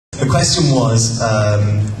The question was,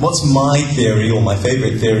 what's my theory, or my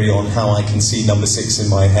favourite theory, on how I can see number 6 in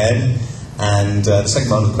my head? And the second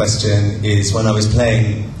part of the question is, when I was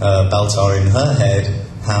playing Baltar in her head,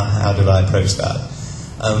 how did I approach that?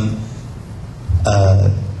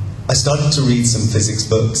 I started to read some physics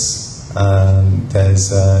books.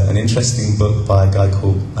 There's an interesting book by a guy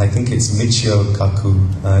called, I think it's Michio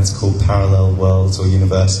Kaku. It's called Parallel Worlds or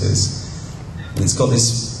Universes. And it's got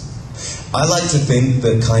this... I like to think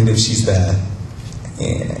that kind of she's there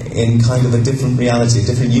in kind of a different reality, a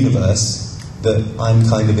different universe that I'm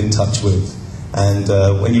kind of in touch with. And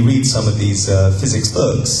when you read some of these physics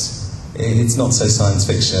books, it's not so science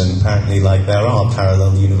fiction. Apparently, like, there are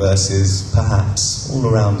parallel universes, perhaps, all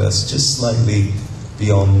around us, just slightly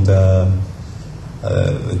beyond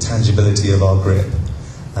the tangibility of our grip.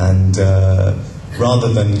 And rather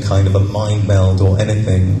than kind of a mind meld or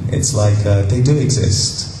anything, it's like they do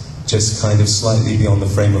exist, just kind of slightly beyond the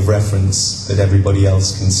frame of reference that everybody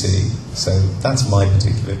else can see. So that's my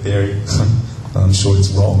particular theory. I'm sure it's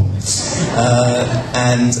wrong.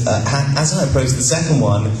 As I approached the second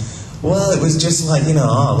one, well, it was just like,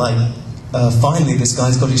 finally this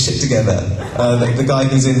guy's got his shit together. The guy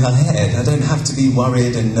who's in her head. I don't have to be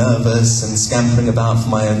worried and nervous and scampering about for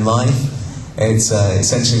my own life. It's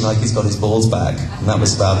essentially like he's got his balls back. And that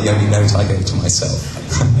was about the only note I gave to myself.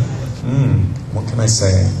 What can I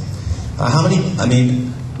say? How many,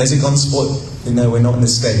 has it gone spoil? No, we're not in the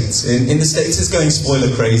States. In the States it's going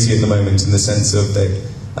spoiler crazy at the moment, in the sense of that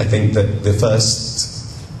I think that the first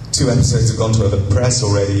 2 episodes have gone to the press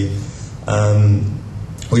already.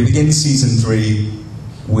 We begin season 3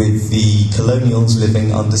 with the colonials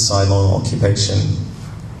living under Cylon occupation.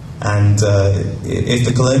 And if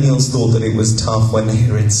the colonials thought that it was tough when they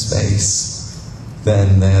were in space,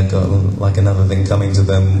 then they had got like another thing coming to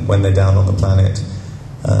them when they're down on the planet.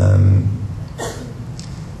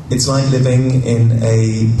 It's like living in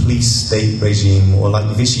a police state regime, or like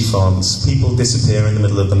Vichy France. People disappear in the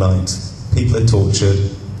middle of the night. People are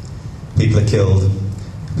tortured. People are killed.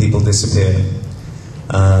 People disappear.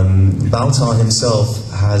 Baltar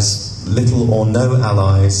himself has little or no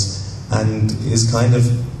allies, and is kind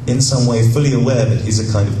of, in some way, fully aware that he's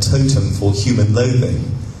a kind of totem for human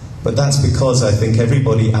loathing. But that's because I think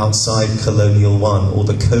everybody outside Colonial 1, or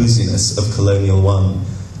the coziness of Colonial 1,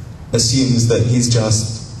 assumes that he's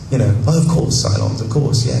just, oh, of course, Cylons, of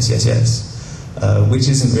course, yes. Which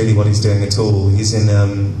isn't really what he's doing at all. He's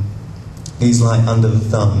like under the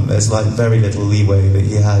thumb. There's like very little leeway that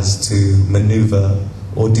he has to maneuver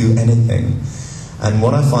or do anything. And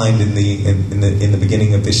what I find in the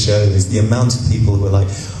beginning of this show is the amount of people who are like,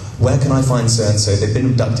 where can I find so-and-so? They've been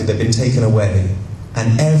abducted, they've been taken away.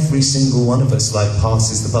 And every single one of us like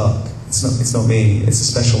passes the buck. It's not me, it's a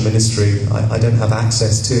special ministry I don't have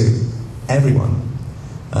access to. Everyone.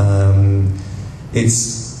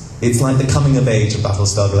 It's like the coming of age of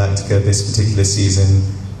Battlestar Galactica this particular season.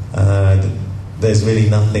 There's really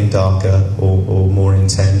nothing darker or more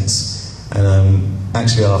intense. And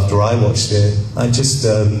actually, after I watched it, I just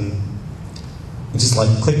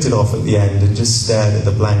like clicked it off at the end and just stared at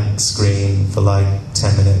the blank screen for like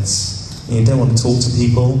 10 minutes. You don't want to talk to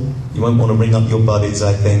people. You won't want to ring up your buddies,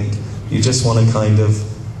 I think. You just want to kind of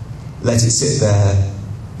let it sit there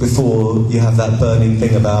before you have that burning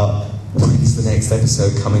thing about when's the next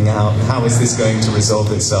episode coming out and how is this going to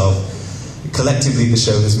resolve itself. Collectively, the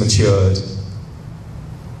show has matured.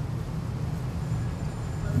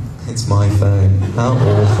 It's my phone. How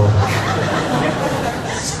awful.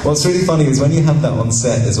 What's really funny is when you have that on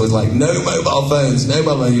set, there's always like, no mobile phones, no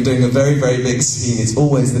mobile phones. You're doing a very, very big scene. It's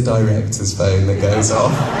always the director's phone that goes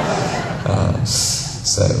off.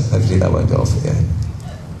 So hopefully that won't go off again.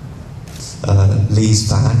 Lee's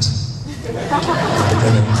fat.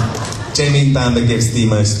 Jamie Bamber gives the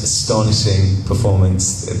most astonishing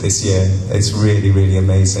performance this year. It's really, really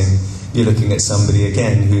amazing. You're looking at somebody,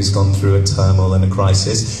 again, who's gone through a turmoil and a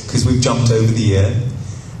crisis, because we've jumped over the year,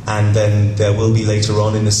 and then there will be later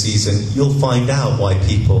on in the season, you'll find out why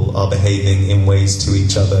people are behaving in ways to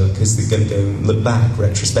each other, because they're going to go and look back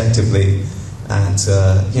retrospectively at,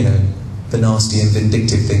 the nasty and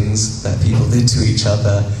vindictive things that people did to each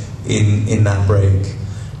other in that break.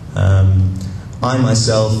 I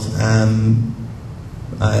myself am,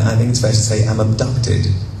 I think it's fair to say, am abducted.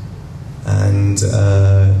 And,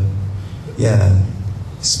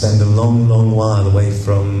 spend a long, long while away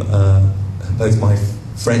from both my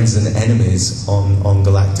friends and enemies on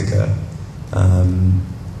Galactica.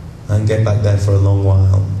 And get back there for a long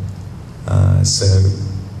while.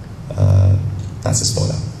 That's a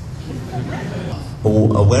spoiler.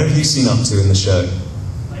 Where have you seen up to in the show?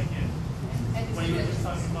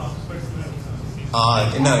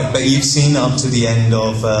 No, but you've seen up to the end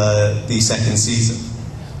of the second season.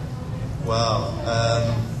 Wow.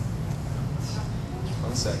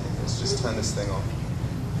 One second, let's just turn this thing off.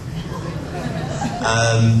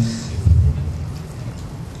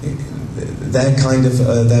 They're kind of,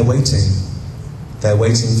 they're waiting. They're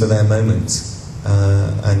waiting for their moment.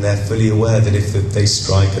 And they're fully aware that if they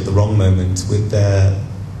strike at the wrong moment with their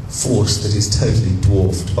force that is totally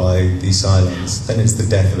dwarfed by the Cylons, then it's the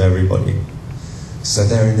death of everybody. So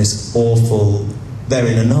they're in this awful, they're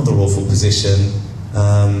in another awful position.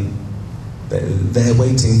 They're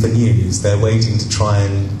waiting for news. They're waiting to try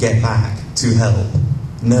and get back to help,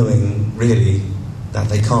 knowing really that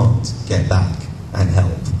they can't get back and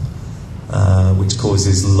help, which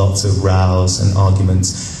causes lots of rows and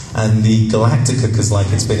arguments. And the Galactica, because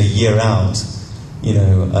like it's been a year out, you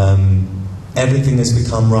know, everything has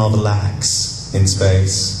become rather lax in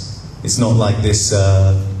space. It's not like this.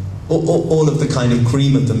 All of the kind of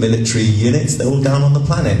cream of the military units, they're all down on the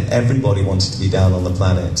planet. Everybody wanted to be down on the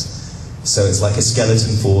planet. So it's like a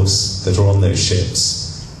skeleton force that are on those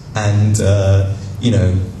ships. And, you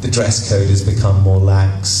know, the dress code has become more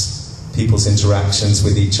lax. People's interactions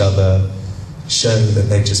with each other show that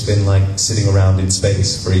they've just been like sitting around in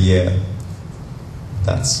space for a year.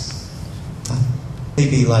 That's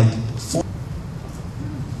maybe like 4.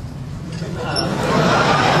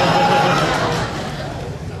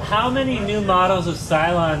 How many new models of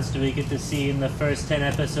Cylons do we get to see in the first 10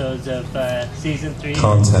 episodes of season 3?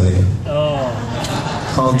 Can't tell you. Oh.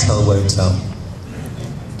 Can't tell, won't tell.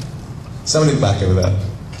 Somebody back over there.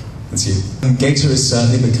 That's you. Gator has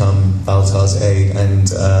certainly become Baltar's A and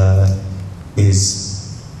is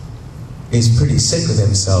pretty sick with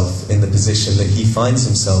himself in the position that he finds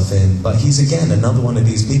himself in. But he's again another one of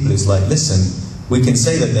these people who's like, listen, we can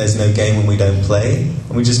say that there's no game when we don't play,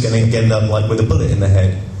 and we're just going to end up like with a bullet in the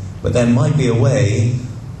head. But there might be a way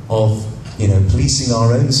of, you know, policing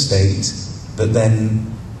our own state that then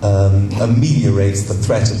ameliorates the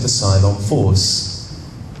threat of the Cylon force.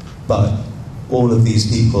 But all of these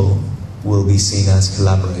people will be seen as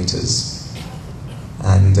collaborators.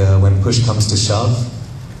 And when push comes to shove,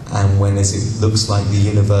 and when as it looks like the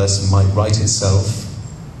universe might right itself,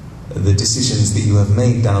 the decisions that you have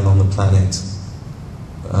made down on the planet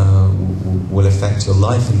will affect your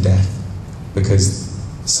life and death, because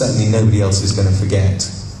certainly nobody else is going to forget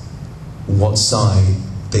what side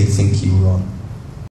they think you were on.